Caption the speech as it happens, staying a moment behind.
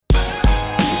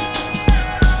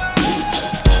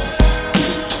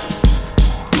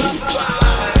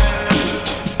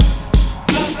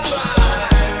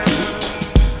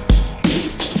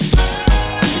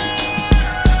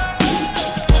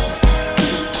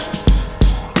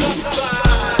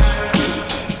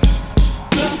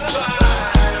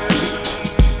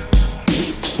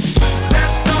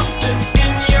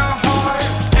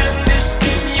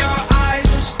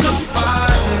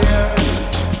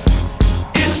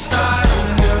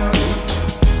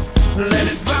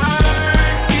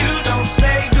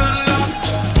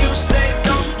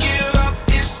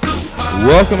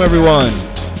Welcome, everyone, to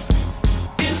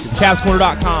the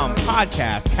CavsCorner.com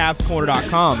podcast,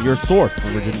 CavsCorner.com, your source for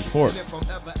Virginia sports.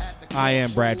 I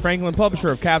am Brad Franklin, publisher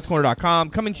of CavsCorner.com,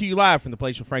 coming to you live from the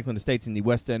palatial Franklin Estates in the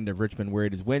west end of Richmond, where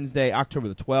it is Wednesday, October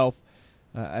the 12th,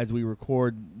 as we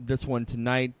record this one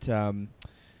tonight.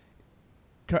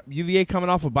 UVA coming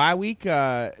off a bye week.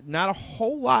 Not a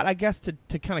whole lot, I guess,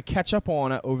 to kind of catch up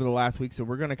on over the last week, so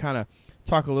we're going to kind of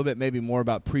talk a little bit maybe more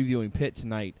about previewing Pitt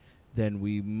tonight than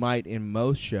we might in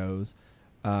most shows.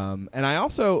 And I'm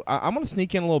going to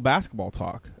sneak in a little basketball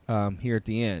talk here at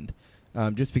the end,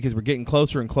 just because we're getting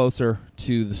closer and closer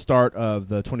to the start of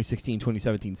the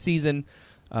 2016-2017 season.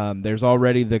 There's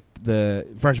already the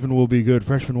freshmen will be good,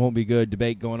 freshmen won't be good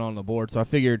debate going on the board. So I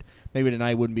figured maybe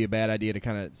tonight wouldn't be a bad idea to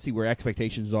kind of see where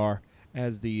expectations are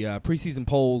as the preseason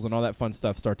polls and all that fun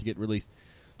stuff start to get released.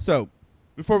 So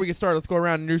before we get started, let's go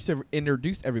around and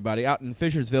introduce everybody. Out in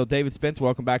Fishersville, David Spence,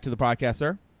 welcome back to the podcast,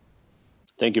 sir.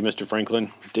 Thank you, Mr. Franklin.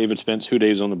 David Spence, Who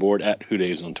Days on the board, at Who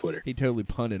Days on Twitter. He totally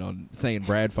punted on saying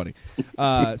Brad funny.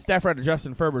 Staff writer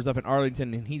Justin Ferber's up in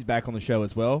Arlington, and he's back on the show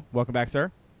as well. Welcome back,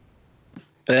 sir.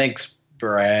 Thanks,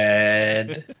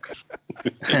 Brad.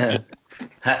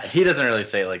 He doesn't really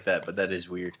say it like that, but that is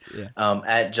weird. Yeah.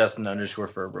 At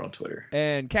Justin_Ferber on Twitter.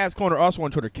 And Cavs Corner also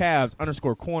on Twitter,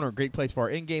 Cavs_Corner. Great place for our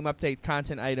in-game updates,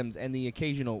 content items, and the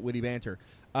occasional witty banter.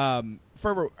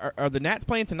 Ferber, are the Nats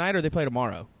playing tonight or they play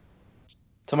tomorrow?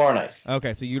 Tomorrow night.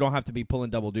 Okay, so you don't have to be pulling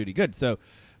double duty. Good. So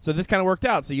this kind of worked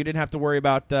out. So you didn't have to worry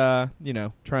about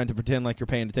trying to pretend like you're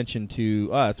paying attention to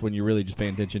us when you're really just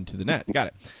paying attention to the Nets. Got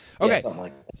it. Okay. Yeah, something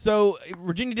like that. So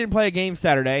Virginia didn't play a game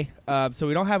Saturday, so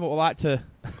we don't have a lot to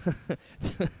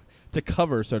to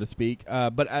cover, so to speak.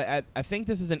 But I think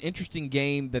this is an interesting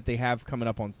game that they have coming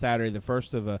up on Saturday, the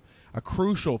first of a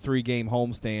crucial 3-game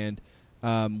homestand.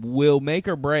 Will make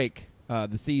or break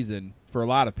the season for a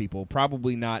lot of people.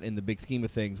 Probably not in the big scheme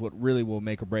of things. What really will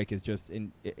make or break is just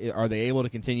are they able to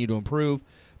continue to improve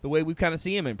the way we kind of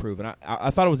see him improve. And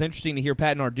I thought it was interesting to hear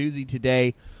Pat Narduzzi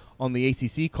today on the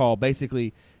ACC call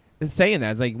basically saying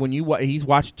that. It's like when he's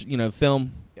watched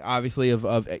film obviously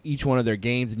of each one of their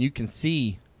games, and you can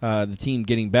see the team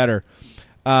getting better.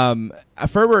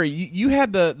 Ferber, you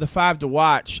had the 5 to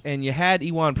watch, and you had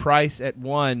Ewan Price at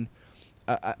 1.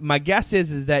 My guess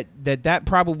is that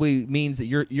probably means that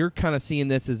you're kind of seeing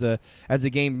this as a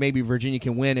game maybe Virginia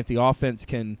can win if the offense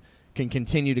can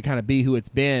continue to kind of be who it's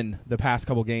been the past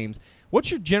couple games. What's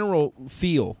your general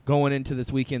feel going into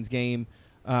this weekend's game?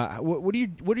 What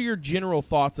are your general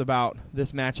thoughts about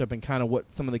this matchup and kind of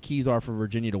what some of the keys are for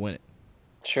Virginia to win it?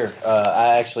 Sure.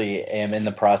 I actually am in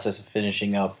the process of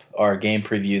finishing up our game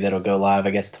preview that'll go live,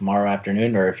 I guess, tomorrow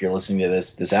afternoon, or if you're listening to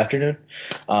this afternoon.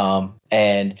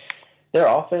 And their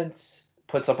offense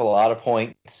puts up a lot of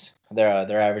points.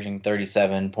 They're averaging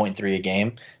 37.3 a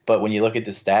game. But when you look at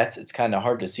the stats, it's kind of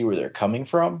hard to see where they're coming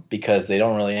from because they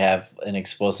don't really have an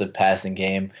explosive passing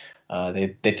game.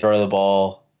 They throw the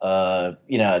ball,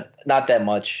 not that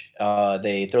much.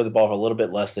 They throw the ball for a little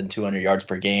bit less than 200 yards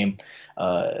per game.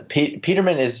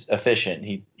 Peterman is efficient.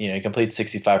 He completes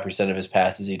 65% of his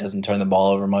passes. He doesn't turn the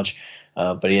ball over much,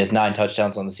 but he has 9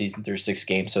 touchdowns on the season through 6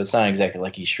 games. So it's not exactly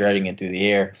like he's shredding it through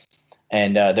the air.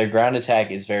 And their ground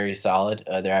attack is very solid.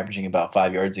 They're averaging about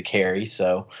 5 yards a carry.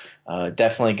 So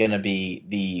definitely going to be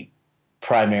the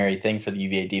primary thing for the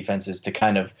UVA defense is to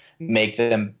kind of make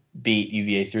them beat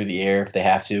UVA through the air if they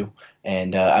have to.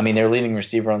 And, their leading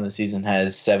receiver on the season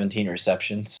has 17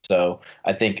 receptions. So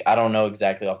I don't know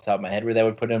exactly off the top of my head where that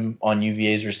would put him on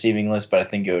UVA's receiving list, but I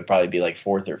think it would probably be like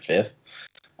 4th or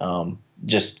 5th,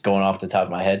 just going off the top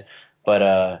of my head.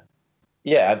 But,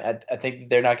 I think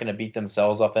they're not going to beat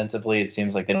themselves offensively. It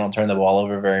seems like they don't turn the ball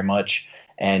over very much,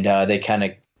 and they kind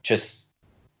of just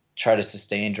try to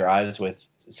sustain drives with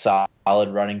solid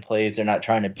running plays. They're not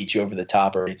trying to beat you over the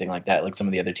top or anything like that, like some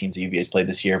of the other teams that UVA's played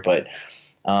this year. But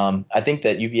I think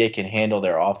that UVA can handle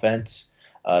their offense.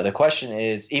 The question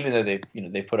is, even though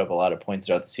they put up a lot of points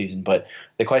throughout the season, but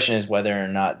the question is whether or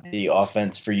not the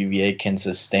offense for UVA can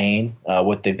sustain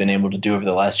what they've been able to do over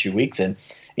the last few weeks. And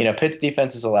Pitt's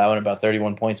defense is allowing about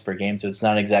 31 points per game, so it's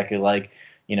not exactly like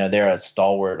they're a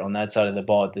stalwart on that side of the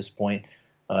ball at this point.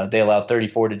 They allowed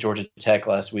 34 to Georgia Tech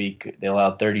last week. They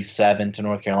allowed 37 to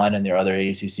North Carolina in their other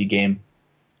ACC game.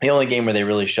 The only game where they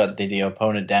really shut the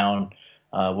opponent down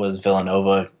was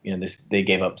Villanova. They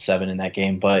gave up 7 in that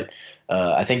game. But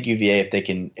I think UVA,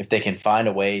 if they can find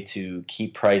a way to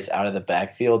keep Price out of the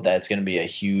backfield, that's going to be a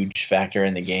huge factor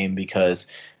in the game because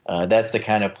that's the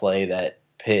kind of play that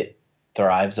Pitt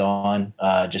thrives on.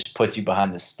 Just puts you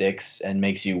behind the sticks and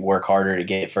makes you work harder to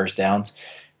get first downs.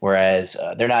 Whereas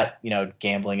they're not,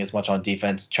 gambling as much on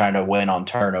defense, trying to win on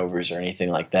turnovers or anything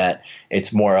like that.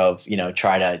 It's more of,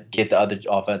 try to get the other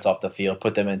offense off the field,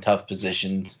 put them in tough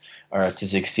positions or to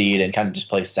succeed, and kind of just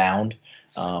play sound,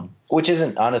 which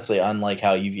isn't honestly unlike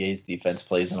how UVA's defense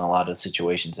plays in a lot of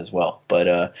situations as well.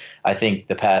 But I think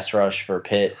the pass rush for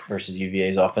Pitt versus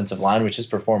UVA's offensive line, which has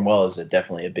performed well, is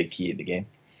definitely a big key of the game.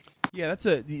 Yeah, that's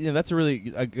a really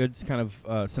good kind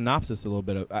of synopsis. A little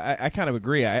bit of I kind of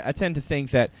agree. I tend to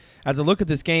think that as I look at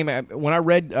this game, when I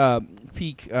read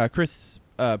Chris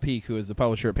Peak, who is the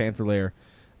publisher at Panther Lair,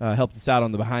 helped us out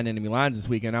on the Behind Enemy Lines this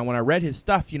weekend. When I read his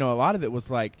stuff, a lot of it was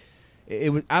like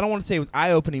it was. I don't want to say it was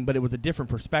eye opening, but it was a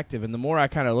different perspective. And the more I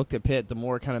kind of looked at Pitt, the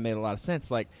more it kind of made a lot of sense.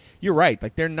 Like you're right.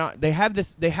 Like they're not. They have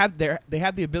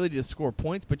the ability to score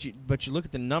points, but you look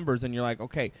at the numbers and you're like,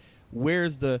 okay,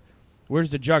 where's the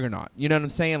juggernaut? You know what I'm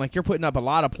saying? Like you're putting up a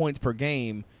lot of points per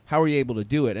game. How are you able to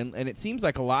do it? And it seems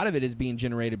like a lot of it is being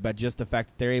generated by just the fact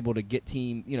that they're able to get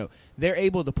they're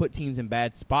able to put teams in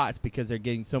bad spots because they're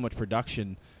getting so much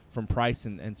production from Price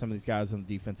and some of these guys on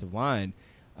the defensive line.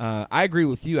 I agree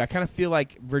with you. I kind of feel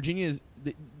like Virginia's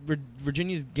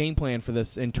game plan for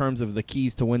this in terms of the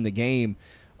keys to win the game,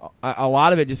 a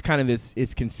lot of it just kind of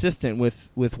is consistent with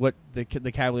what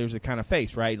the Cavaliers have kind of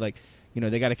faced, right? Like,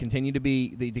 they got to continue to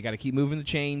they got to keep moving the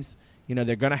chains.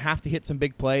 They're going to have to hit some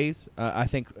big plays. I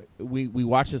think we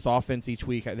watch this offense each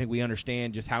week. I think we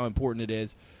understand just how important it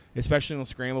is, especially on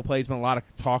scramble plays. Been a lot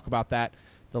of talk about that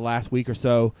the last week or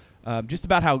so, just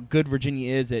about how good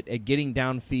Virginia is at getting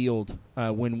downfield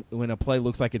when a play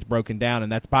looks like it's broken down,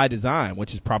 and that's by design,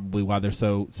 which is probably why they're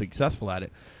so successful at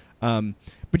it.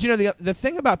 But the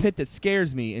thing about Pitt that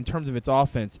scares me in terms of its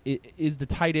offense is the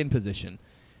tight end position.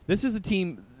 This is a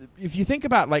team. If you think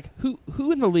about like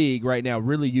who in the league right now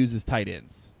really uses tight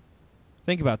ends,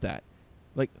 think about that.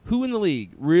 Like who in the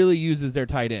league really uses their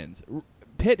tight ends?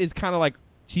 Pitt is kind of like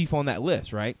chief on that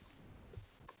list, right?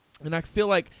 And I feel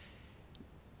like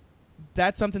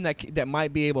that's something that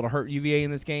might be able to hurt UVA in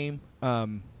this game.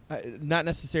 Not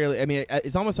necessarily. I mean,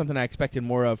 it's almost something I expected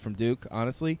more of from Duke,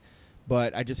 honestly.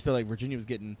 But I just feel like Virginia was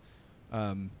getting.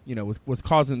 Was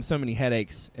causing them so many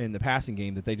headaches in the passing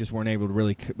game that they just weren't able to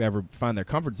really ever find their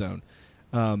comfort zone.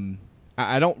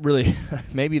 I don't really.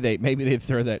 maybe they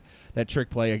throw that trick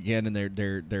play again and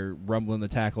they're rumbling the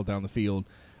tackle down the field.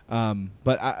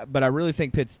 But I really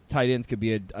think Pitt's tight ends could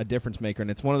be a difference maker,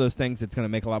 and it's one of those things that's going to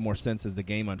make a lot more sense as the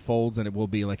game unfolds, and it will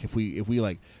be like if we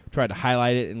like try to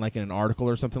highlight it in an article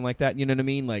or something like that. You know what I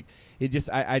mean? Like it just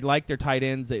I like their tight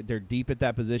ends. They're deep at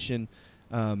that position.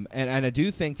 And I do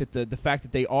think that the fact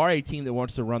that they are a team that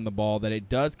wants to run the ball, that it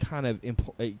does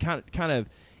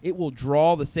it will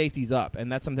draw the safeties up,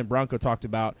 and that's something Bronco talked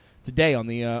about today on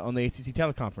the ACC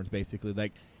teleconference. Basically,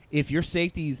 like if your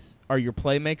safeties are your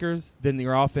playmakers, then the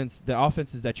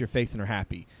offenses that you're facing are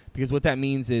happy, because what that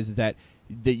means is that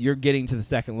you're getting to the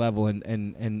second level,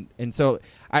 and so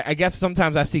I guess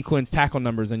sometimes I see Quinn's tackle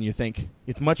numbers and you think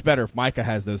it's much better if Micah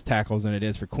has those tackles than it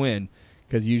is for Quinn,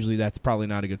 because usually that's probably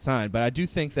not a good sign. But I do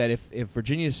think that if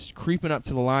Virginia's creeping up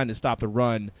to the line to stop the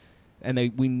run,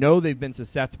 and we know they've been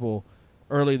susceptible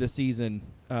early this season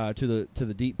to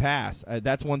the deep pass,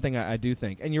 that's one thing I do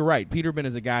think. And you're right, Peterman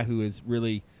is a guy who is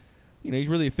really, he's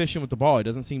really efficient with the ball. He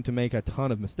doesn't seem to make a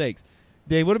ton of mistakes.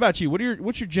 Dave, what about you?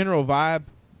 What's your general vibe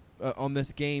on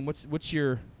this game? What's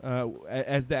your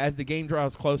as the game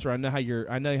draws closer? I know how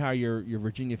your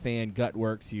Virginia fan gut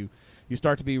works. You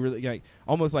start to be really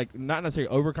almost like not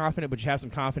necessarily overconfident, but you have some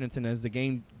confidence, and as the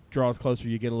game draws closer,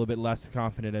 you get a little bit less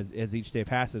confident as each day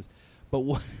passes. But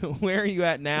where are you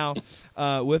at now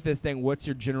with this thing? What's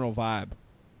your general vibe?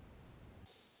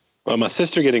 Well, my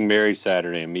sister getting married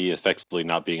Saturday and me effectively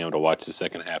not being able to watch the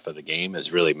second half of the game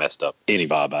has really messed up any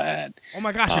vibe I had. Oh,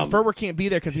 my gosh, and Ferber can't be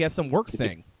there because he has some work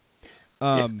thing.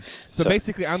 So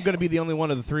basically, I'm going to be the only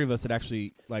one of the three of us that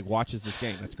actually watches this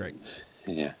game. That's great.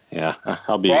 Yeah.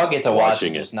 I'll get to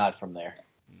watching it, just not from there.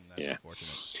 That's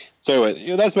unfortunate. So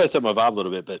that's messed up my vibe a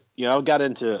little bit, but I got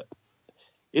into.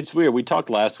 It's weird. We talked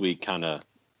last week, kind of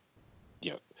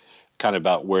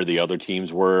about where the other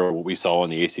teams were, or what we saw in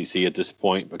the ACC at this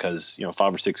point, because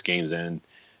 5 or 6 games in,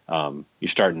 you're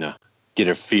starting to get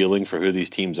a feeling for who these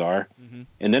teams are,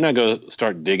 and then I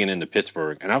start digging into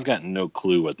Pittsburgh, and I've got no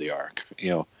clue what they are.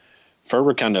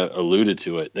 Ferber kind of alluded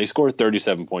to it. They score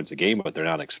 37 points a game, but they're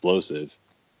not explosive.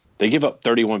 They give up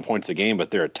 31 points a game,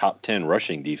 but they're a top 10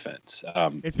 rushing defense.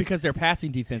 It's because their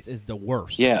passing defense is the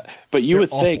worst. Yeah, but you would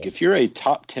think awful. if you're a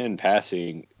top 10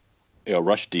 passing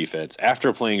rush defense,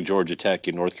 after playing Georgia Tech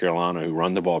and North Carolina, who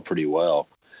run the ball pretty well,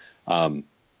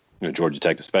 Georgia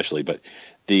Tech especially, but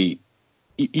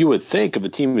you would think if a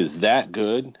team is that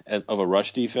good of a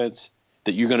rush defense,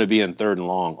 that you're going to be in 3rd and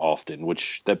long often,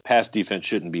 which that pass defense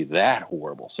shouldn't be that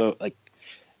horrible. So like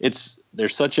they're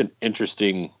such an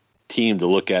interesting team to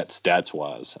look at stats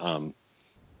wise.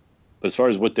 But as far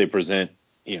as what they present,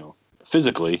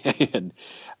 physically, and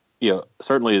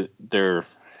certainly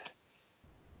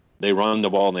they run the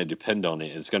ball and they depend on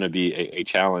it. It's going to be a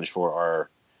challenge for our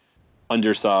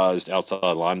undersized outside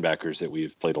linebackers that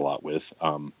we've played a lot with.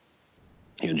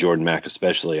 Jordan Mack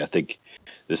especially. I think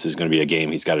this is going to be a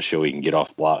game he's got to show he can get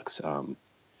off blocks. So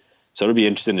it'll be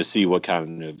interesting to see what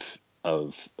kind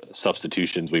of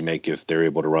substitutions we make if they're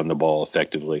able to run the ball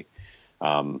effectively.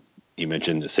 You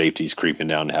mentioned the safeties creeping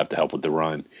down to have to help with the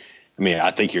run. I mean,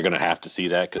 I think you're going to have to see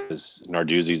that because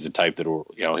Narduzzi's the type that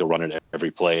he'll run it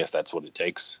every play if that's what it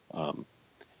takes.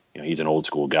 He's an old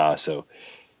school guy, so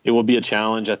it will be a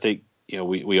challenge. I think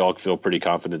we all feel pretty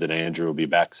confident that Andrew will be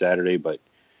back Saturday, but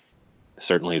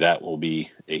certainly that will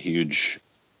be a huge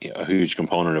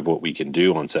component of what we can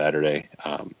do on Saturday.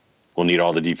 We'll need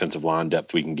all the defensive line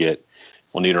depth we can get.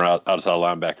 We'll need our outside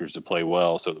linebackers to play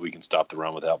well so that we can stop the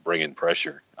run without bringing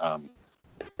pressure.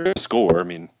 Score. I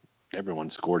mean, everyone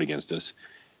scored against us.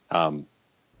 And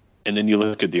then you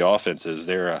look at the offenses.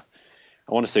 I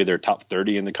want to say they're top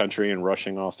 30 in the country in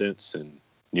rushing offense and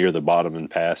near the bottom in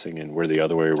passing, and we're the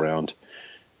other way around.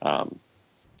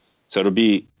 So it'll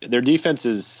be their defense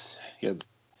is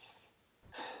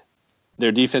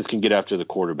their defense can get after the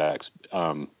quarterbacks,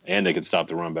 and they can stop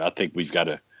the run. But I think we've got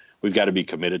to be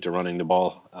committed to running the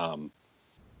ball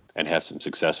and have some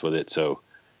success with it. So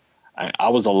I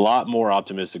was a lot more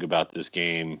optimistic about this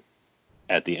game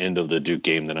at the end of the Duke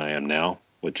game than I am now,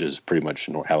 which is pretty much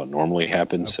how it normally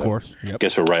happens. Of course. Yep. I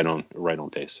guess we're right on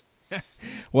pace.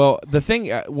 Well, the thing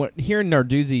hearing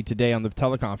Narduzzi today on the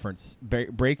teleconference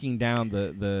breaking down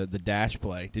the dash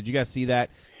play. Did you guys see that?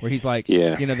 Where he's like,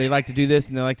 they like to do this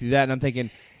and they like to do that, and I'm thinking,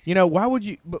 why would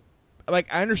you? But,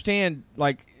 like, I understand.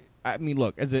 Like, I mean,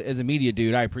 look, as a media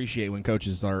dude, I appreciate when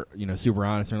coaches are super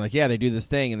honest and are like, yeah, they do this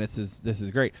thing and this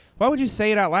is great. Why would you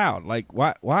say it out loud? Like,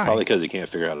 why? Probably because you can't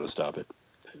figure out how to stop it.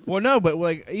 Well, no, but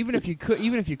like even if you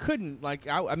couldn't, like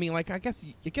I mean, like I guess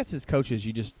as coaches,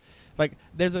 you just. Like,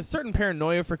 there's a certain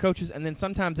paranoia for coaches, and then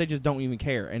sometimes they just don't even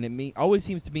care. And it always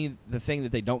seems to be the thing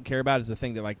that they don't care about is the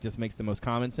thing that, like, just makes the most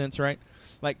common sense, right?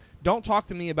 Like, don't talk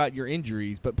to me about your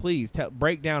injuries, but please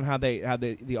break down how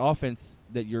the offense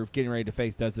that you're getting ready to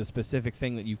face does a specific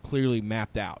thing that you've clearly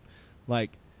mapped out.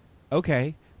 Like,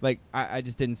 okay. Like, I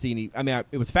just didn't see any – I mean,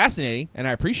 it was fascinating, and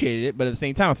I appreciated it, but at the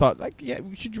same time I thought, like, yeah,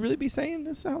 should you really be saying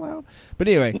this out loud? But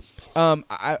anyway,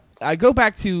 I go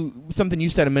back to something you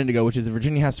said a minute ago, which is that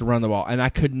Virginia has to run the ball, and I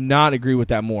could not agree with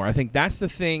that more. I think that's the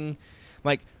thing.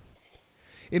 Like,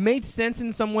 it made sense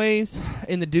in some ways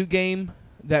in the Duke game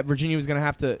that Virginia was going to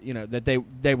have to – that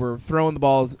they were throwing the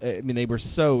balls. I mean, they were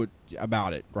so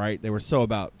about it, right? They were so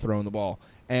about throwing the ball.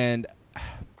 And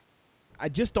I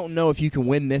just don't know if you can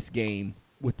win this game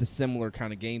with the similar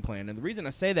kind of game plan. And the reason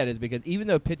I say that is because even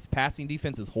though Pitt's passing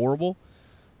defense is horrible,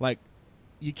 like,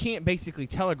 you can't basically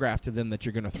telegraph to them that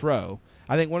you're going to throw.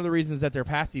 I think one of the reasons that their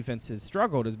pass defense has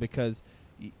struggled is because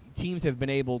teams have been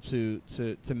able to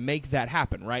make that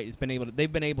happen, right?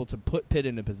 They've been able to put Pitt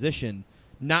in a position,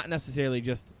 not necessarily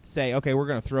just say, okay, we're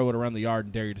going to throw it around the yard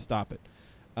and dare you to stop it.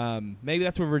 Maybe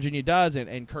that's what Virginia does,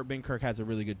 and Ben Kirk has a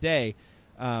really good day.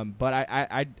 But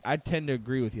I tend to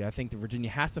agree with you. I think that Virginia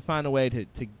has to find a way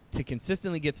to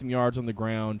consistently get some yards on the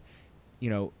ground.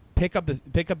 Pick up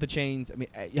the chains. I mean,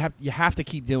 you have to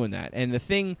keep doing that. And the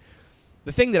thing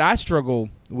that I struggle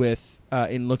with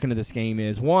in looking at this game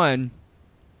is, one,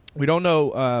 we don't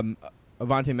know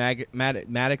Avonte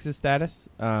Maddox's status.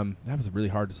 That was really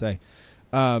hard to say.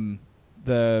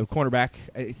 The cornerback.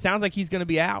 It sounds like he's going to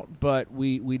be out, but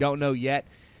we don't know yet.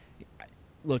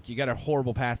 Look, you got a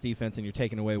horrible pass defense, and you're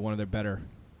taking away one of their better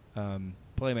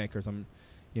playmakers. I'm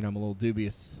a little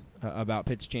dubious about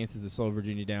Pitt's chances to slow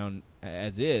Virginia down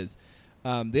as is.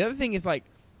 The other thing is, like,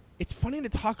 it's funny to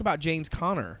talk about James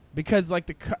Conner because,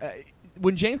 like,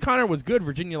 when James Conner was good,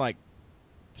 Virginia, like,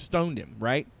 stoned him,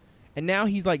 right? And now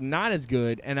he's, like, not as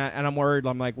good, and I'm worried.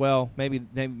 I'm like, well, maybe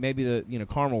the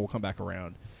karma will come back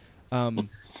around.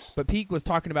 But Peake was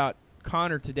talking about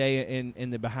Connor today in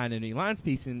the Behind Enemy Lines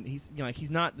piece, and he's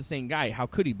not the same guy. How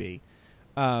could he be?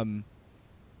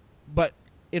 But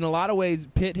in a lot of ways,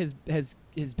 Pitt has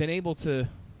been able to,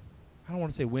 I don't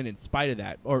want to say win in spite of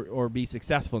that or be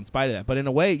successful in spite of that, but in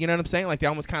a way, you know what I'm saying? Like, they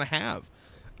almost kind of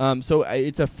have. So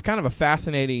it's a kind of a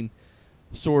fascinating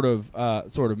sort of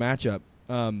matchup.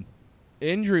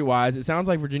 Injury wise, it sounds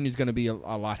like Virginia's going to be a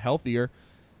lot healthier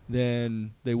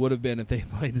than they would have been if they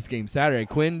played this game Saturday.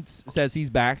 Quinn says he's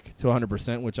back to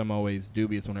 100%, which I'm always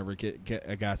dubious whenever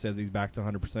a guy says he's back to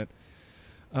 100%.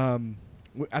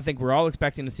 I think we're all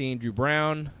expecting to see Andrew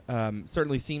Brown.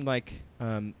 Certainly seemed like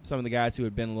some of the guys who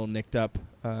had been a little nicked up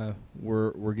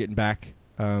were getting back.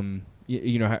 We're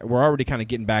already kind of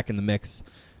getting back in the mix.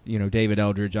 David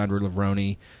Eldridge, Andre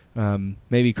Lavroni,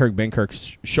 maybe Kirk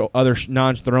Benkirk's other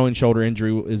non-throwing shoulder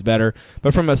injury is better.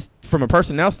 But from a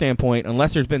personnel standpoint,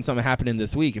 unless there's been something happening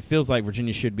this week, it feels like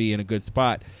Virginia should be in a good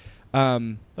spot.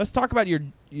 Let's talk about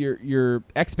your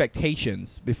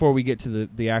expectations before we get to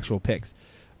the actual picks.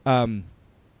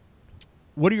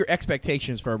 What are your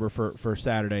expectations, Ferber, for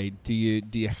Saturday? Do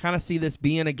you kind of see this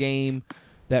being a game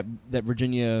that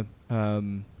Virginia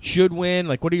should win?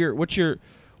 Like, what's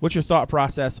your thought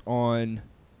process on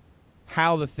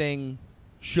how the thing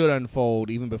should unfold,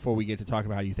 even before we get to talk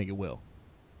about how you think it will?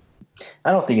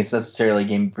 I don't think it's necessarily a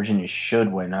game Virginia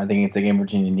should win. I think it's a game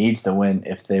Virginia needs to win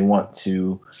if they want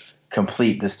to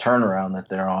complete this turnaround that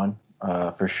they're on,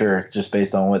 for sure, just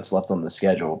based on what's left on the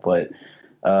schedule. But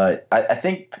I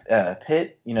think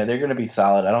Pitt, they're going to be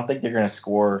solid. I don't think they're going to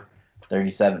score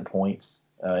 37 points.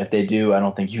 If they do, I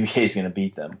don't think UVA is going to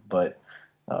beat them. But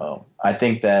I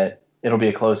think that it'll be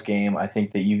a close game. I think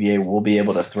that UVA will be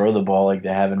able to throw the ball like they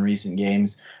have in recent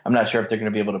games. I'm not sure if they're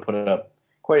going to be able to put up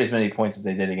quite as many points as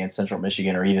they did against Central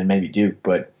Michigan or even maybe Duke.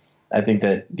 But I think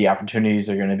that the opportunities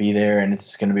are going to be there, and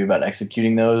it's going to be about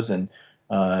executing those. And,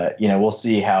 we'll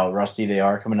see how rusty they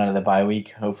are coming out of the bye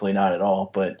week. Hopefully not at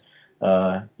all. But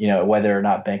whether or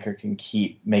not Banker can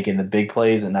keep making the big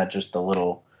plays and not just the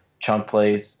little chunk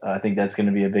plays, I think that's going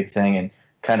to be a big thing, and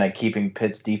kind of keeping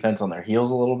Pitt's defense on their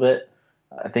heels a little bit.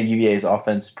 I think UVA's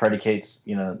offense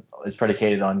is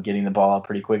predicated on getting the ball out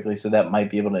pretty quickly, so that might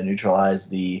be able to neutralize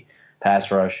the pass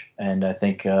rush. And I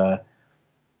think they're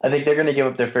going to give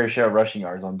up their fair share of rushing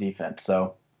yards on defense.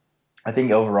 So I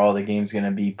think overall the game's going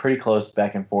to be pretty close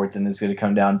back and forth, and it's going to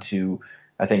come down to,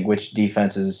 I think, which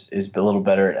defense is a little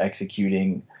better at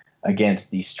executing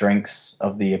against the strengths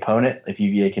of the opponent. If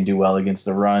UVA can do well against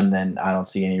the run, then I don't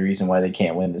see any reason why they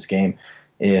can't win this game.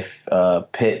 If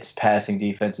Pitt's passing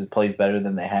defense plays better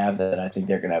than they have, then I think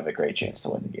they're going to have a great chance to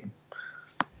win the game.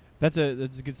 That's a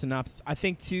good synopsis. I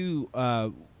think, too,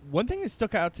 one thing that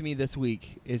stuck out to me this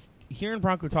week is hearing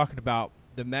Bronco talking about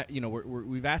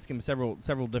we've asked him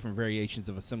several different variations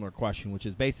of a similar question, which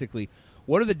is basically,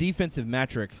 what are the defensive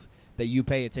metrics that you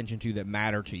pay attention to that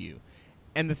matter to you?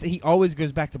 And he always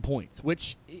goes back to points,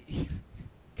 which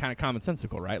kind of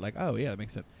commonsensical, right? Like, oh, yeah, that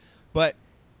makes sense. But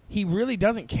he really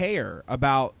doesn't care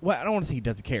about, well, I don't want to say he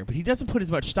doesn't care, but he doesn't put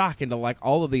as much stock into like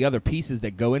all of the other pieces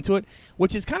that go into it,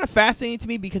 which is kind of fascinating to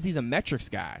me because he's a metrics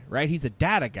guy, right? He's a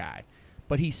data guy,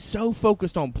 but he's so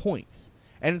focused on points.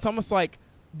 And it's almost like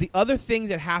the other things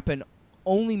that happen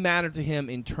only matter to him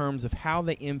in terms of how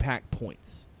they impact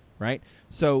points, right?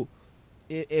 So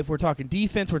if we're talking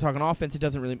defense, we're talking offense, it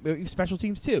doesn't really – special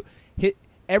teams too.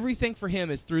 Everything for him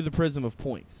is through the prism of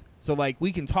points. So, like,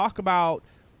 we can talk about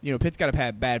 – Pitt's got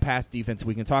a bad pass defense.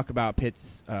 We can talk about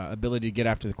Pitt's ability to get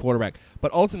after the quarterback.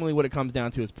 But ultimately what it comes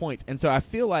down to is points. And so I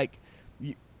feel like,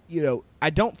 I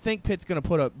don't think Pitt's going to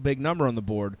put a big number on the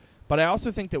board, but I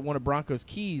also think that one of Bronco's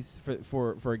keys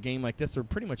for a game like this, or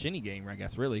pretty much any game, I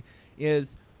guess, really,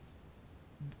 is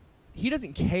he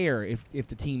doesn't care if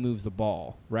the team moves the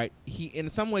ball, right? In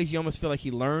some ways, you almost feel like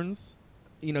he learns.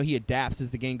 He adapts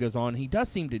as the game goes on. He does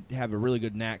seem to have a really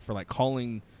good knack for, like,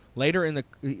 calling – later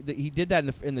he did that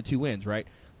in the 2 wins, right?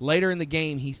 Later in the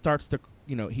game, he starts to,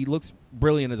 he looks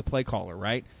brilliant as a play caller,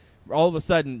 right? All of a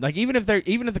sudden, like even if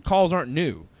the calls aren't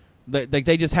new, like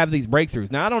they just have these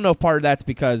breakthroughs. Now I don't know if part of that's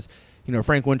because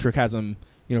Frank Wintrick has him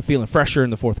feeling fresher in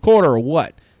the fourth quarter or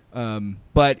what,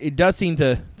 but it does seem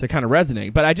to kind of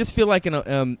resonate. But I just feel like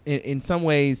in some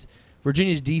ways,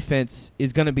 Virginia's defense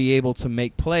is going to be able to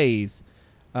make plays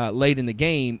late in the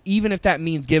game, even if that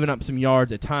means giving up some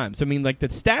yards at times. So, I mean, like, the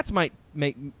stats might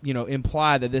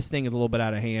imply that this thing is a little bit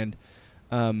out of hand.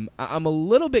 I'm a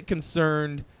little bit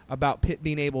concerned about Pitt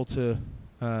being able to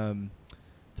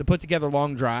put together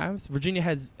long drives. Virginia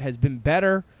has been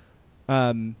better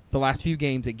the last few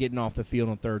games at getting off the field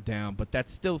on third down, but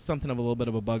that's still something of a little bit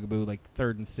of a bugaboo, like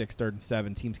 3rd and 6, 3rd and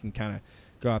 7. Teams can kind of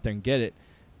go out there and get it.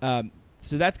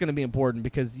 So that's going to be important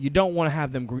because you don't want to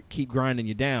have them keep grinding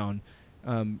you down.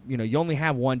 You only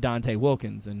have one Dante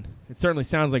Wilkins, and it certainly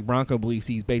sounds like Bronco believes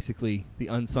he's basically the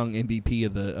unsung MVP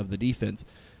of the defense,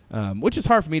 which is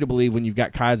hard for me to believe when you've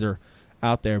got Kaiser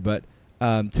out there. But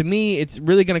to me, it's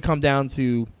really going to come down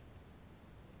to,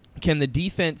 can the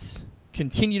defense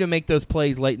continue to make those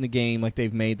plays late in the game like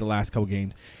they've made the last couple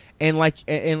games, and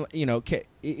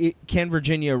can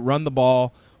Virginia run the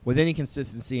ball with any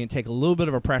consistency and take a little bit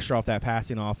of a pressure off that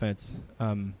passing offense?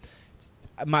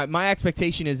 My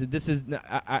expectation is that this is.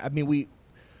 I mean, we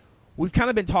we've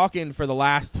kind of been talking for the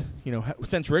last,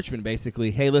 since Richmond basically,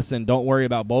 hey, listen, don't worry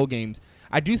about bowl games.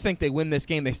 I do think they win this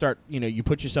game. They start, you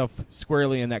put yourself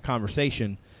squarely in that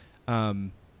conversation.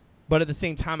 But at the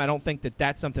same time, I don't think that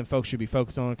that's something folks should be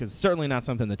focused on, because it's certainly not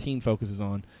something the team focuses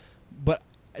on. But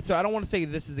so I don't want to say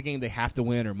this is a game they have to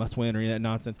win or must win or any of that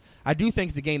nonsense. I do think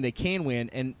it's a game they can win.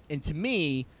 And to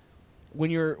me, when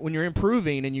you're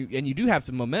improving and you do have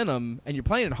some momentum and you're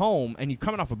playing at home and you're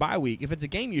coming off a bye week, if it's a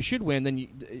game you should win, then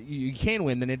you can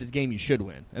win. Then it is a game you should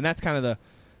win, and that's kind of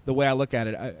the way I look at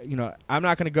it. I'm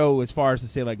not going to go as far as to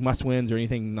say like must wins or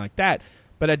anything like that,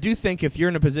 but I do think if you're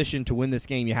in a position to win this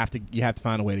game, you have to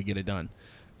find a way to get it done.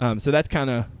 So that's kind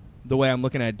of the way I'm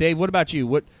looking at it. Dave, what about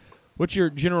you? What's your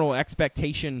general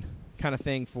expectation kind of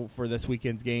thing for this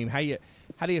weekend's game? How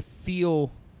do you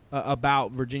feel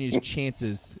about Virginia's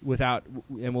chances without,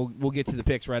 and we'll get to the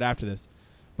picks right after this,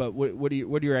 but what are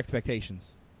your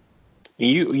expectations?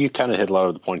 You kind of hit a lot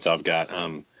of the points I've got.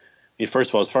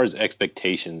 First of all, as far as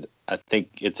expectations, I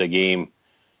think it's a game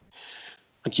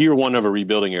like year one of a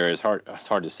rebuilding era. It's hard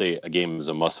to say a game is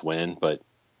a must win, but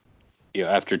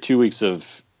after 2 weeks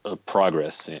of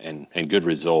progress and good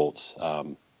results,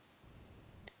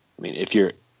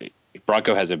 if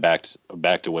Bronco hasn't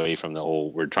backed away from the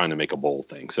whole we're trying to make a bowl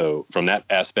thing. So from that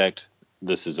aspect,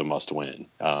 this is a must win.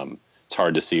 It's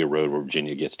hard to see a road where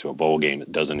Virginia gets to a bowl game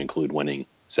that doesn't include winning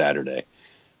Saturday.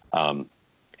 And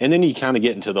then you kind of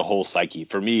get into the whole psyche.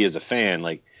 For me as a fan,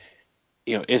 I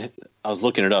was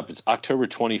looking it up. It's October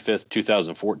 25th,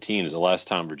 2014 is the last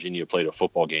time Virginia played a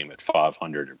football game at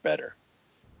 500 or better.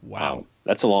 Wow.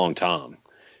 That's a long time.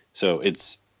 So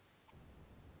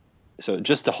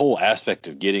just the whole aspect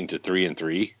of getting to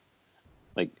 3-3,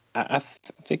 I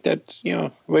think that,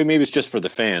 maybe it's just for the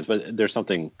fans, but there's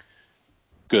something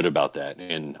good about that.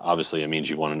 And obviously it means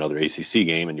you won another ACC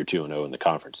game and you're 2-0 in the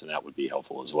conference, and that would be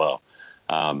helpful as well.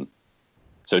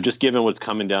 So just given what's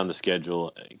coming down the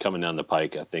schedule, coming down the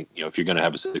pike, I think, if you're going to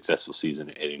have a successful season,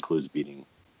 it includes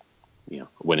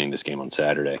winning this game on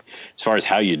Saturday. As far as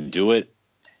how you do it,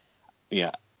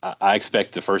 I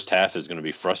expect the first half is going to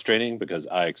be frustrating because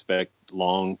I expect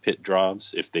long Pitt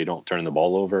drives if they don't turn the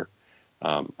ball over.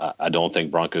 I don't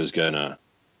think Bronco's going to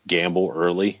gamble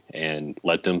early and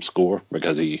let them score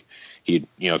because he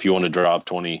if you want to drive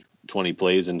 20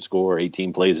 plays and score,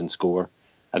 18 plays and score,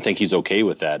 I think he's okay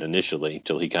with that initially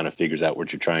until he kind of figures out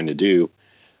what you're trying to do.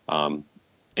 And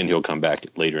he'll come back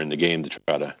later in the game to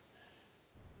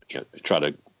try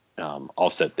to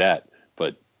offset that.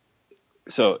 But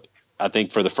so I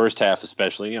think for the first half,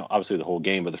 especially, obviously the whole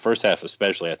game, but the first half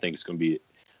especially, I think it's going to be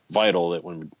vital that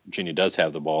when Virginia does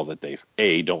have the ball, that they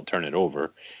A, don't turn it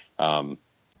over, and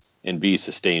B,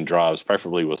 sustain drives,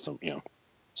 preferably with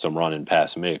some run and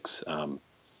pass mix,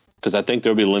 because I think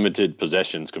there'll be limited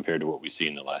possessions compared to what we see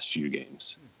in the last few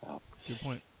games. Good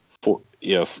point.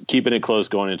 Keeping it close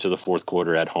going into the fourth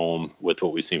quarter at home with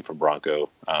what we've seen from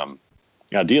Bronco.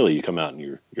 Ideally, you come out and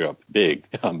you're up big,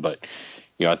 but.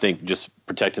 I think just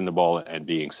protecting the ball and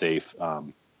being safe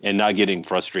and not getting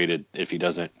frustrated if he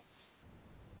doesn't.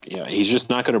 He's just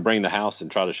not going to bring the house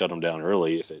and try to shut him down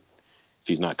early if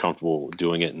he's not comfortable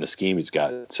doing it in the scheme he's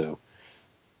got. So,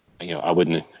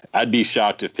 I'd be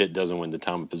shocked if Pitt doesn't win the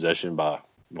time of possession by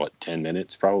 10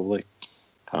 minutes probably.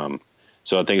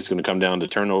 So I think it's going to come down to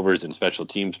turnovers and special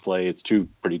teams play. It's two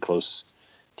pretty close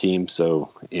teams.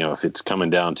 So, if it's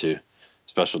coming down to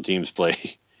special teams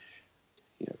play,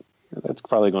 that's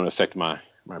probably going to affect my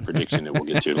prediction that we'll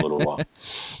get to in a little while.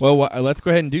 Well, let's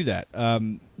go ahead and do that.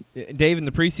 Dave, in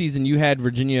the preseason, you had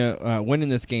Virginia winning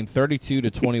this game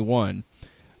 32-21.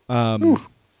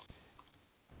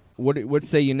 What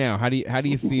say you now? How do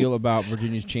you feel about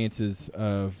Virginia's chances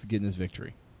of getting this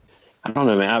victory? I don't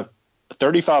know, man.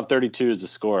 35-32 is the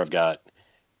score I've got,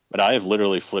 but I have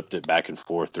literally flipped it back and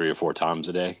forth 3 or 4 times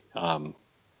a day.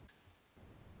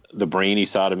 The brainy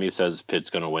side of me says Pitt's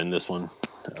going to win this one,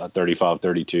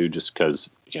 35-32, just because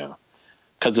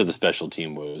of the special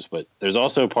team woes. But there's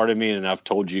also a part of me, and I've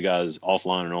told you guys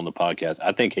offline and on the podcast,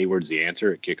 I think Hayward's the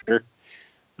answer at kicker.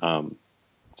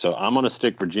 So I'm going to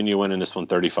stick Virginia winning this one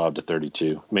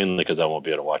 35-32, mainly because I won't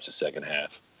be able to watch the second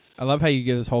half. I love how you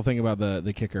get this whole thing about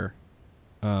the kicker.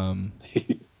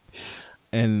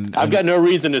 And I've got no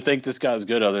reason to think this guy's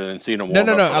good other than seeing him warm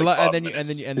up for like 5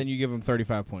 minutes. and then you give him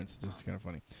 35 points. This is kind of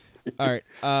funny. All right,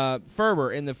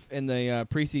 Ferber, in the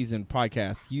preseason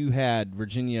podcast, you had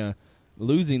Virginia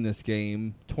losing this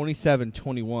game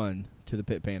 27-21 to the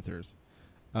Pitt Panthers.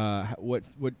 What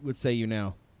say you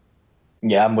now?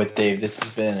 Yeah, I'm with Dave. This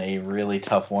has been a really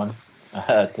tough one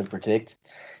to predict.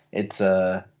 It's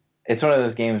it's one of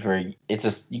those games where it's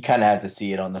just you kind of have to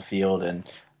see it on the field, and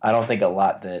I don't think a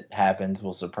lot that happens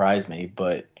will surprise me.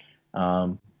 But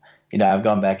I've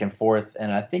gone back and forth,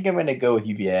 and I think I'm going to go with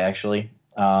UVA actually,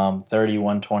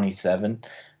 31-27.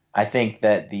 I think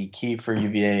that the key for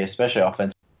UVA, especially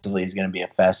offensively, is going to be a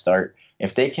fast start.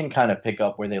 If they can kind of pick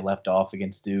up where they left off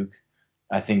against Duke,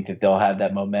 I think that they'll have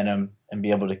that momentum and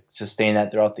be able to sustain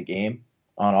that throughout the game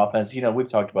on offense. We've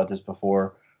talked about this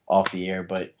before off the air,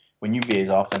 but when UVA's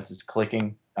offense is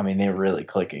clicking, I mean, they're really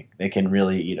clicking. They can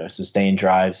really, sustain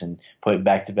drives and put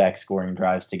back-to-back scoring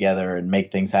drives together and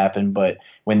make things happen. But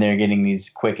when they're getting these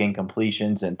quick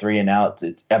incompletions and 3 and outs,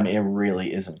 it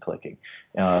really isn't clicking.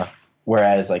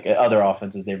 Whereas like other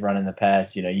offenses they've run in the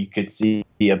past, you could see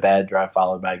a bad drive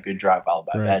followed by a good drive followed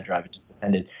by a bad drive. It just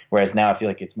depended. Whereas now I feel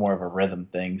like it's more of a rhythm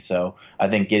thing. So I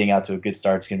think getting out to a good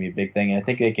start is going to be a big thing. And I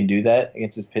think they can do that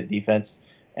against this Pitt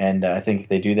defense. And I think if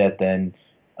they do that, then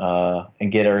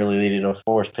and get early lead, it'll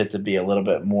force Pitt to be a little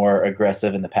bit more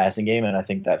aggressive in the passing game. And I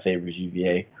think that favors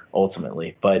UVA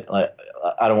ultimately. But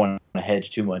I don't want to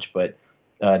hedge too much, but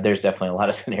there's definitely a lot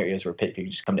of scenarios where Pitt could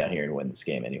just come down here and win this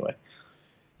game anyway.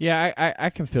 Yeah,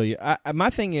 I can feel you. My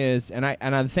thing is, and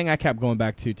the thing I kept going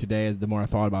back to today as the more I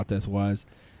thought about this was,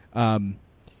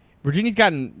 Virginia's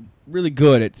gotten really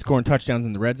good at scoring touchdowns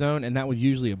in the red zone, and that was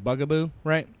usually a bugaboo,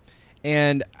 right?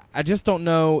 And I just don't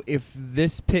know if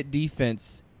this Pitt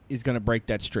defense is going to break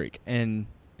that streak. And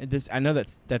I know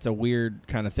that's a weird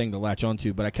kind of thing to latch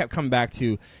onto, but I kept coming back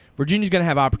to Virginia's going to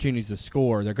have opportunities to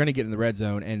score. They're going to get in the red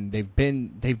zone, and they've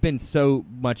been so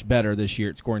much better this year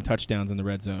at scoring touchdowns in the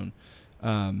red zone.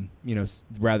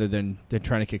 Rather than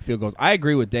trying to kick field goals. I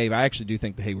agree with Dave. I actually do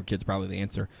think the Hayward kid's probably the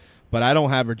answer. But I don't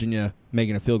have Virginia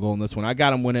making a field goal in this one. I got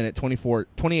them winning at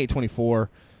 28-24.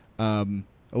 A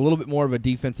little bit more of a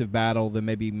defensive battle than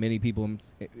maybe many people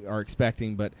are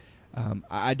expecting. But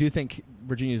I do think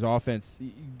Virginia's offense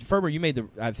 – Ferber, you made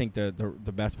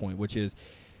the best point, which is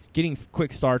getting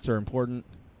quick starts are important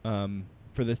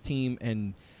for this team.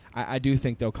 And I do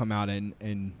think they'll come out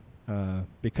and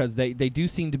because they do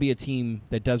seem to be a team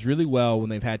that does really well when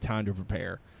they've had time to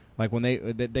prepare. Like when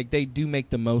they do make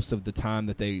the most of the time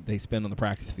that they spend on the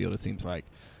practice field, it seems like.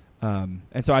 And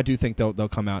so I do think they'll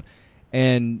come out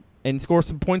and score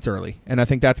some points early. And I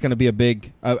think that's going to be a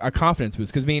big a confidence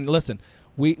boost. Because, listen,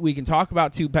 we can talk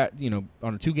about on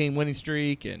a 2-game winning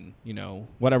streak and,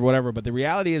 whatever. But the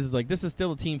reality is like this is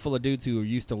still a team full of dudes who are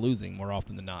used to losing more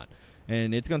often than not.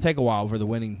 And it's going to take a while for the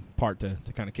winning part to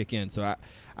kind of kick in. So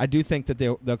I do think that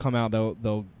they'll come out.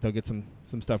 They'll get some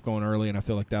stuff going early, and I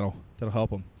feel like that'll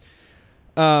help them.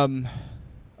 All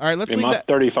right, let's. My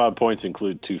 35 points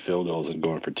include 2 field goals and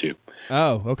going for 2.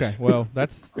 Oh, okay. Well,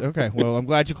 that's okay. Well, I'm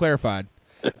glad you clarified.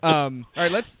 All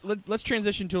right, let's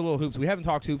transition to a little hoops. We haven't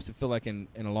talked hoops. I feel like in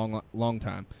a long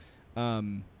time.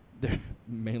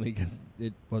 Mainly because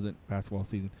it wasn't basketball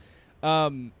season.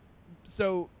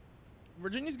 So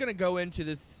Virginia's going to go into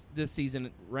this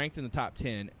season ranked in the top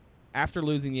 10 after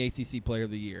losing the ACC Player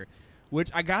of the Year, which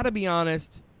I got to be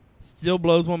honest, still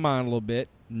blows my mind a little bit.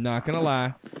 Not going to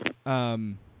lie.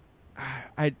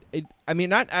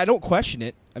 I don't question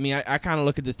it. I kind of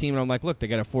look at this team and I'm like, look, they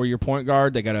got a 4-year point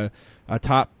guard. They got a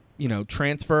top,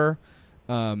 transfer,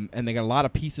 and they got a lot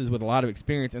of pieces with a lot of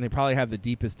experience, and they probably have the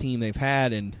deepest team they've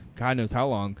had in God knows how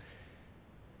long.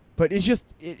 But it's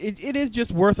just it is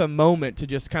just worth a moment to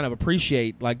just kind of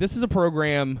appreciate, like, this is a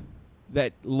program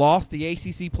that lost the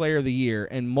ACC Player of the Year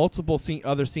and multiple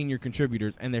other senior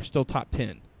contributors, and they're still top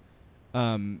 10.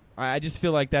 I just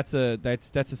feel like that's a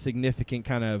significant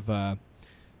kind of I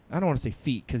don't want to say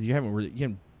feat because you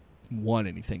haven't won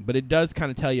anything, but it does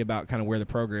kind of tell you about kind of where the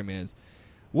program is.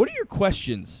 What are your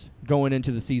questions going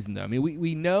into the season, though?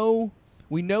 We know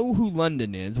who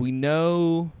London is.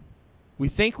 We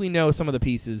think we know some of the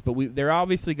pieces, but there are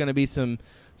obviously going to be some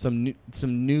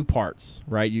new parts,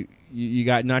 right? You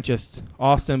got not just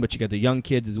Austin, but you got the young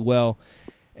kids as well,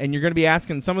 and you're going to be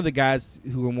asking some of the guys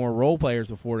who are more role players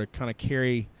before to kind of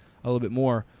carry a little bit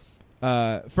more.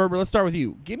 Ferber, let's start with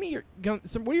you. Give me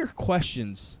what are your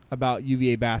questions about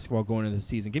UVA basketball going into the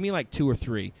season? Give me like 2 or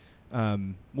 3.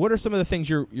 What are some of the things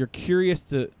you're curious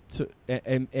to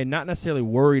and not necessarily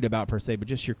worried about per se, but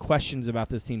just your questions about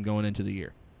this team going into the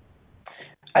year?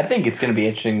 I think it's going to be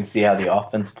interesting to see how the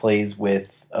offense plays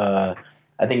with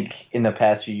I think in the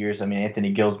past few years,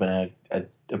 Anthony Gill's been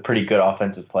a pretty good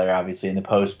offensive player, obviously, in the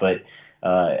post, but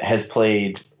has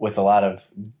played with a lot of,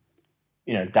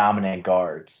 dominant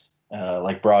guards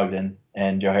like Brogdon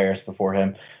and Joe Harris before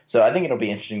him. So I think it'll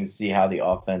be interesting to see how the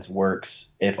offense works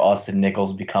if Austin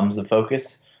Nichols becomes the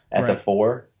focus at the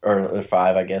 4 or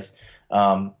 5, I guess,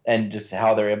 and just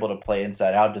how they're able to play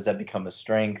inside out. Does that become a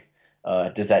strength?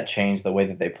 Does that change the way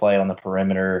that they play on the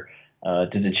perimeter?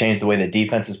 Does it change the way the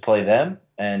defenses play them?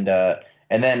 And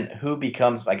then who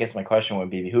becomes? I guess my question would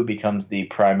be, who becomes the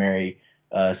primary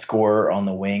scorer on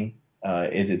the wing?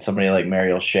 Is it somebody like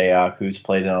Mariel Shayok, who's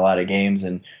played in a lot of games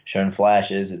and shown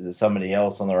flashes? Is it somebody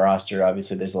else on the roster?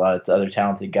 Obviously, there's a lot of other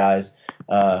talented guys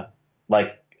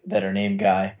like that are named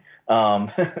Guy.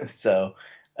 So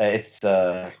it's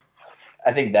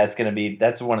I think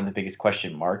that's one of the biggest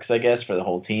question marks, I guess, for the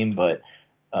whole team. But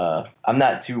I'm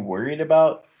not too worried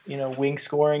about wing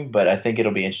scoring, but I think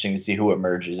it'll be interesting to see who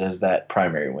emerges as that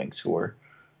primary wing scorer.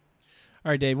 All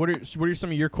right, Dave. What are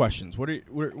some of your questions? What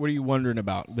are you wondering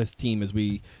about this team as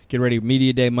we get ready for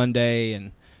Media Day Monday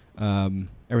and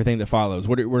everything that follows?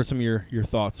 What are some of your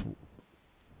thoughts?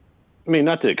 I mean,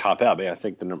 not to cop out, but I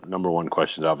think the number one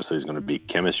question obviously is going to be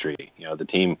chemistry. The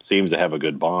team seems to have a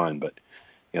good bond, but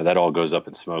that all goes up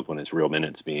in smoke when it's real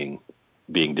minutes being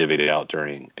divvied out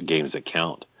during games that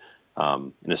count,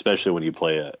 and especially when you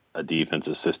play a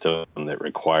defensive system that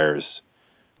requires.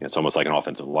 It's almost like an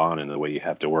offensive line in the way you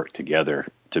have to work together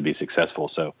to be successful.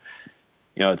 So,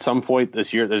 at some point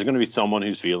this year, there's going to be someone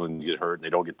who's feeling get hurt and they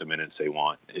don't get the minutes they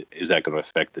want. Is that going to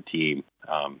affect the team?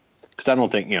 Because I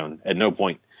don't think, at no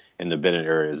point in the Bennett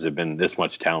era has there been this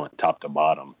much talent top to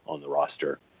bottom on the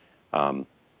roster. And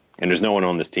there's no one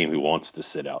on this team who wants to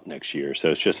sit out next year.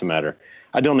 So it's just a matter.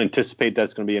 I don't anticipate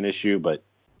that's going to be an issue, but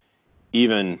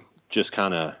even just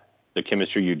kind of the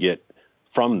chemistry you get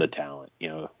from the talent,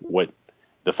 what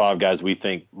the five guys we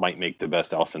think might make the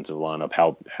best offensive lineup,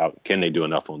 how can they do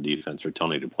enough on defense for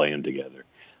Tony to play them together?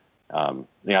 I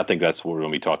think that's what we're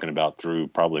going to be talking about through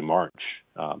probably March.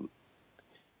 I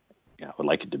would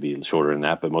like it to be shorter than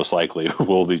that, but most likely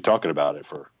we'll be talking about it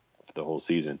for the whole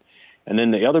season. And then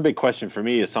the other big question for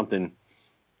me is something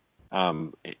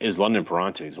is London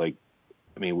Perrantes.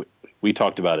 We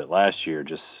talked about it last year,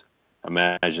 just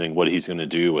imagining what he's going to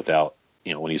do without,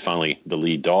 when he's finally the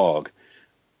lead dog.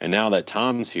 And now that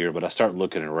Tom's here, but I start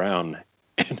looking around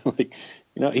and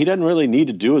he doesn't really need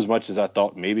to do as much as I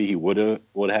thought maybe he would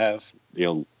have,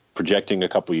 projecting a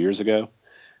couple years ago.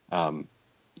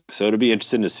 So it'll be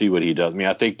interesting to see what he does. I mean,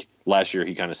 I think last year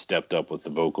he kind of stepped up with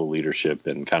the vocal leadership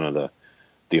and kind of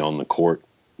the on the court,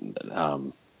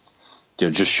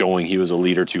 just showing he was a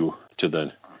leader to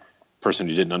the person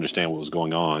who didn't understand what was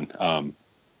going on.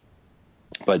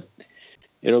 But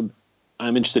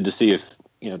I'm interested to see if,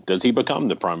 does he become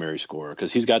the primary scorer?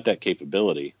 Because he's got that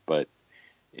capability, but,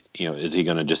 is he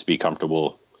going to just be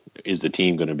comfortable? Is the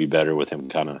team going to be better with him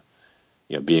kind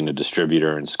of, being a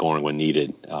distributor and scoring when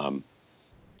needed?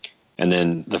 And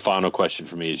then the final question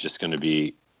for me is just going to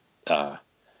be the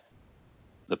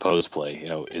post play.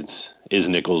 Is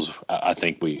Nichols? I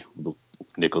think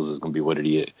Nichols is going to be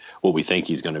what we think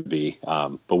he's going to be.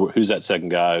 But who's that second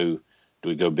guy? Do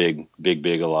we go big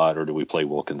a lot, or do we play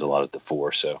Wilkins a lot at the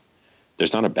 4? So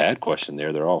there's not a bad question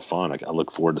there. They're all fun. I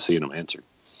look forward to seeing them answered.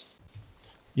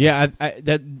 Yeah,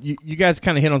 you guys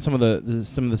kind of hit on some of the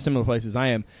similar places I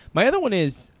am. My other one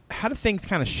is, how do things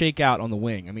kind of shake out on the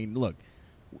wing? I mean, look,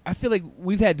 I feel like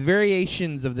we've had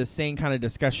variations of the same kind of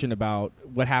discussion about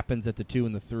what happens at the 2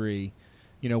 and the 3.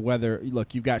 You've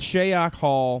got Shayok,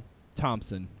 Hall,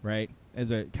 Thompson, right, as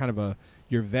a kind of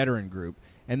your veteran group,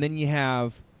 and then you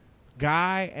have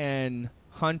Guy and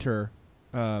Hunter.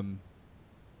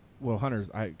 Hunter's,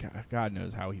 God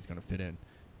knows how he's going to fit in.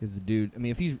 Is the dude? I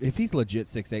mean, if he's legit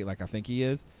 6'8", like I think he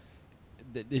is,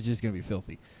 it's just going to be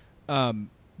filthy.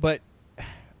 But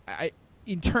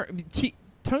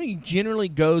Tony generally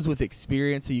goes with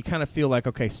experience, so you kind of feel like,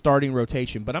 okay, starting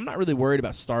rotation. But I'm not really worried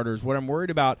about starters. What I'm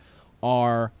worried about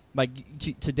are, like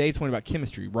today's point about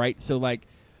chemistry, right? So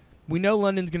we know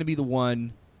London's going to be the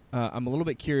one. I'm a little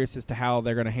bit curious as to how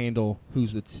they're going to handle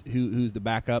who's the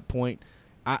backup point.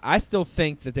 I still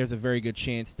think that there's a very good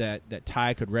chance that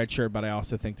Ty could redshirt, but I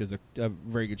also think there's a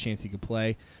very good chance he could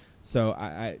play. So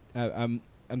I'm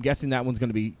guessing that one's going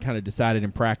to be kind of decided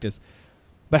in practice.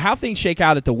 But how things shake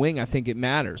out at the wing, I think it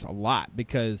matters a lot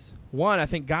because, one, I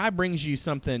think Guy brings you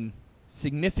something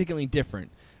significantly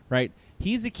different, right?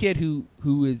 He's a kid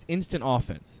who is instant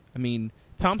offense. I mean,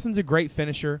 Thompson's a great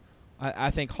finisher.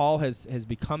 I think Hall has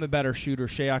become a better shooter.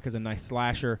 Shayok is a nice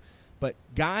slasher. But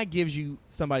Guy gives you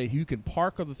somebody who can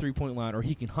park on the three-point line or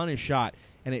he can hunt his shot,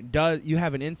 and you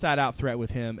have an inside-out threat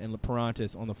with him and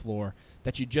Perrantes on the floor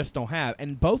that you just don't have.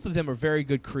 And both of them are very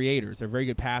good creators. They're very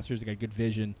good passers. They got good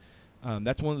vision.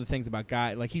 That's one of the things about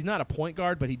Guy. Like, he's not a point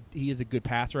guard, but he is a good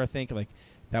passer, I think. Like,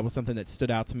 that was something that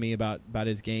stood out to me about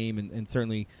his game, and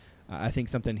certainly I think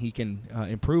something he can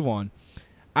improve on.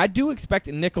 I do expect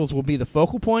that Nichols will be the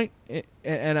focal point,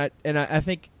 and I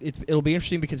think it'll be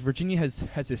interesting because Virginia has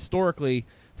historically,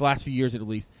 the last few years at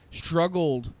least,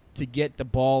 struggled to get the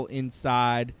ball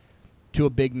inside to a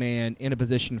big man in a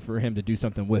position for him to do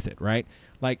something with it, right?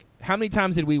 Like, how many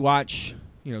times did we watch,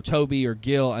 Toby or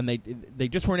Gill, and they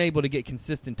just weren't able to get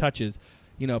consistent touches,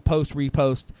 post,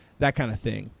 repost, that kind of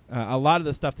thing. A lot of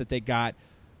the stuff that they got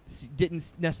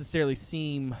didn't necessarily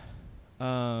seem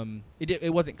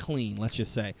it wasn't clean, let's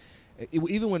just say.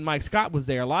 Even when Mike Scott was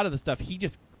there, a lot of the stuff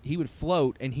he would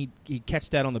float and he'd catch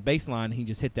that on the baseline and he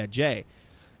just hit that J.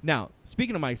 Now,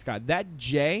 speaking of Mike Scott, that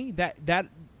J, that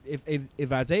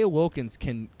if Isaiah Wilkins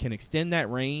can extend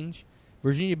that range,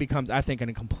 Virginia becomes, I think,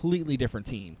 a completely different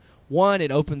team. One,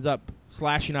 it opens up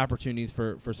slashing opportunities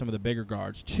for some of the bigger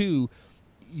guards. Two,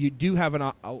 you do have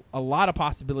a lot of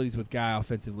possibilities with Guy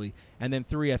offensively. And then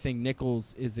three, I think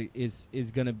Nichols is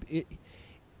going to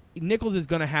Nichols is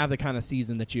going to have the kind of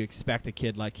season that you expect a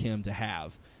kid like him to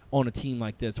have on a team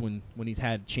like this when he's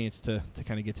had a chance to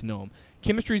kind of get to know him.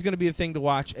 Chemistry is going to be a thing to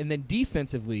watch. And then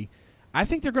defensively, I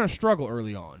think they're going to struggle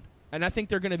early on. And I think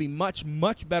they're going to be much,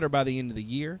 much better by the end of the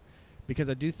year because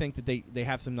I do think that they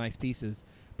have some nice pieces.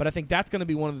 But I think that's going to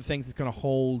be one of the things that's going to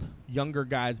hold younger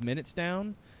guys' minutes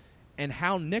down. And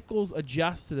how Nichols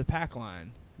adjusts to the pack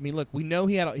line. I mean, look, we know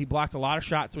he blocked a lot of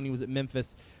shots when he was at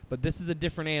Memphis, but this is a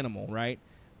different animal, right?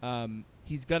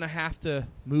 He's going to have to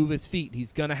move his feet.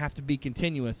 He's going to have to be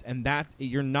continuous, and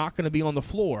you're not going to be on the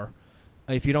floor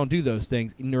if you don't do those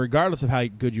things, regardless of how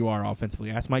good you are offensively.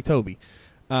 Ask Mike Tobey.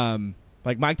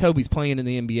 Like Mike Tobey's playing in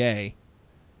the NBA,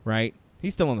 right?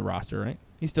 He's still on the roster, right?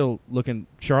 He's still looking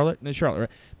Charlotte, right?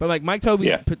 But like Mike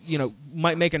Tobey's,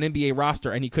 might make an NBA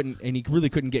roster, and he really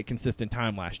couldn't get consistent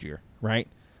time last year, right?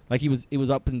 Like it was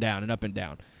up and down and up and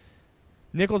down.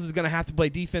 Nichols is going to have to play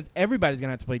defense. Everybody's going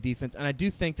to have to play defense, and I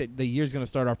do think that the year's going to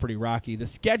start off pretty rocky. The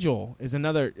schedule is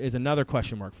another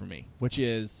question mark for me, which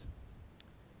is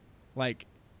like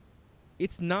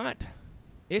it's not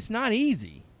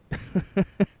easy.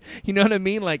 You know what I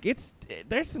mean? Like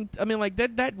there's some. I mean, like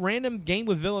that random game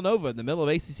with Villanova in the middle of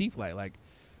ACC play. Like,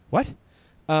 what?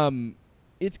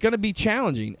 It's going to be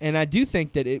challenging, and I do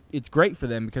think that it's great for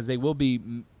them because they will be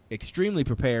extremely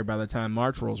prepared by the time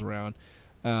March rolls around.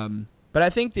 But I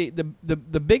think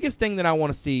the biggest thing that I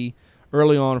want to see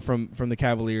early on from the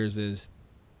Cavaliers is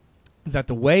that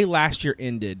the way last year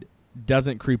ended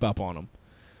doesn't creep up on them.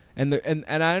 And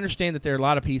I understand that there are a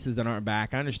lot of pieces that aren't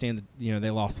back. I understand that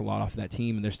they lost a lot off of that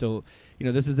team, and they're still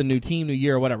this is a new team, new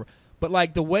year, or whatever. But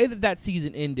like the way that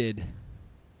season ended,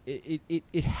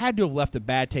 it had to have left a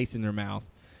bad taste in their mouth.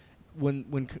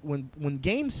 When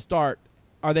games start,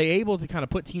 are they able to kind of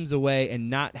put teams away and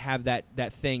not have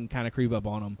that thing kind of creep up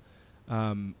on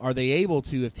them? Are they able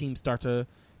to, if teams start to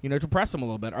to press them a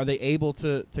little bit, are they able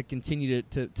to continue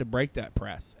to break that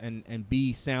press and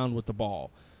be sound with the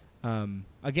ball?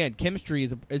 Again, chemistry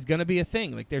is going to be a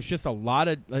thing. Like there's just a lot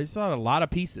of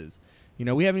pieces.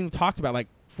 We haven't even talked about like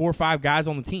 4 or 5 guys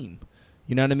on the team.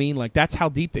 You know what I mean? Like that's how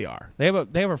deep they are. They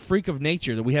have a freak of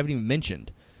nature that we haven't even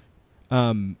mentioned.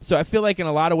 So I feel like in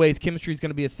a lot of ways, chemistry is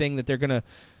going to be a thing that they're going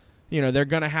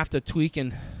to have to tweak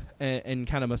and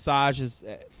kind of massage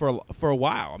for a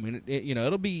while. I mean,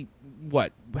 it'll be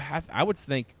what I would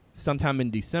think sometime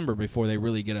in December before they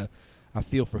really get a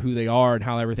feel for who they are and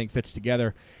how everything fits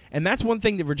together. And that's one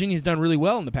thing that Virginia's done really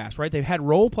well in the past, right? They've had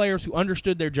role players who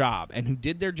understood their job and who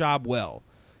did their job well.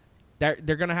 They're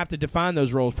going to have to define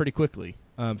those roles pretty quickly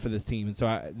for this team. And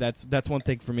so that's one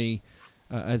thing for me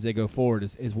as they go forward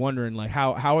is wondering like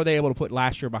how are they able to put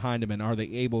last year behind them, and are they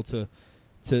able to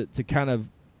kind of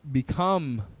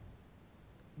become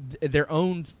their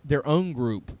own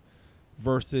group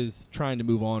versus trying to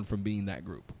move on from being that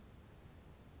group.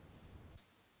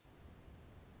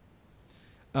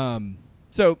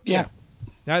 So yeah,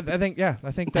 I think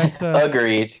that's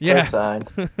agreed. Yeah,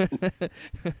 signed.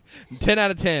 10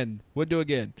 out of 10 would do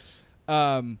again.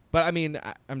 But I mean,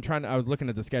 I was looking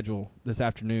at the schedule this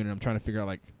afternoon, and I'm trying to figure out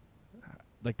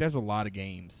like there's a lot of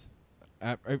games.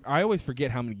 I always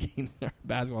forget how many games our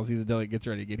basketball season until it gets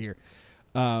ready to get here.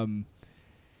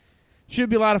 Should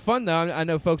be a lot of fun though. I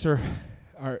know folks are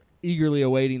eagerly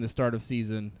awaiting the start of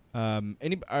season.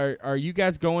 Are you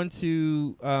guys going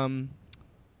to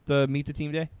the Meet the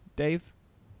Team Day, Dave?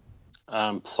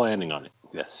 I'm planning on it.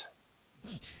 Yes.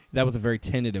 That was a very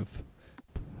tentative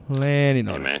planning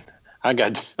on it. Man, I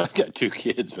got 2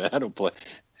 kids, man. I don't play.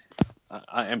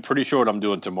 I am pretty sure what I'm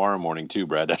doing tomorrow morning too,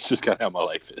 Brad. That's just kind of how my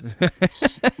life is.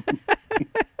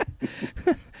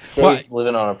 Dave's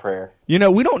living on a prayer. We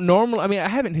don't normally. I mean, I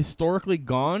haven't historically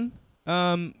gone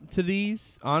to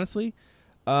these, honestly.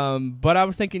 But I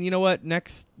was thinking, you know what,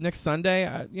 next Sunday,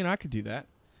 I could do that.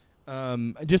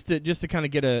 Just to kind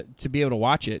of to be able to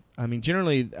watch it. I mean,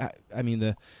 generally, I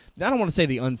don't want to say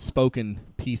the unspoken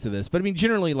piece of this, but I mean,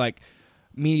 generally, like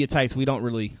media types, we don't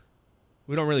really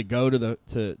go to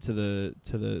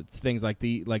the things like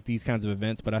these kinds of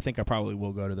events. But I think I probably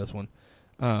will go to this one,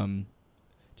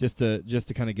 just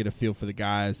to kind of get a feel for the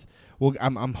guys. Well,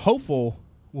 I'm hopeful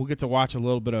we'll get to watch a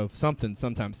little bit of something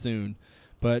sometime soon.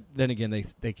 But then again,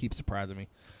 they keep surprising me.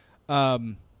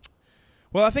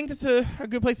 Well, I think that's a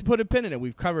good place to put a pin in it.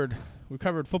 We've covered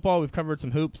football. We've covered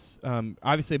some hoops.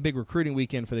 Obviously, a big recruiting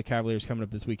weekend for the Cavaliers coming up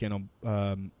this weekend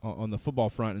on the football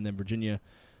front, and then Virginia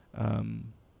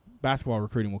basketball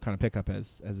recruiting will kind of pick up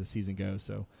as the season goes.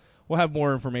 So we'll have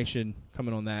more information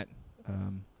coming on that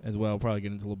as well. We'll probably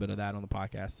get into a little bit of that on the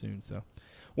podcast soon. So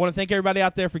want to thank everybody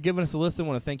out there for giving us a listen.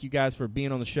 Want to thank you guys for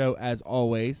being on the show as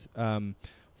always.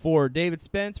 For David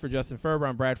Spence, for Justin Ferber,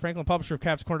 I'm Brad Franklin, publisher of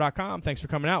CavsCorner.com. Thanks for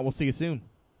coming out. We'll see you soon.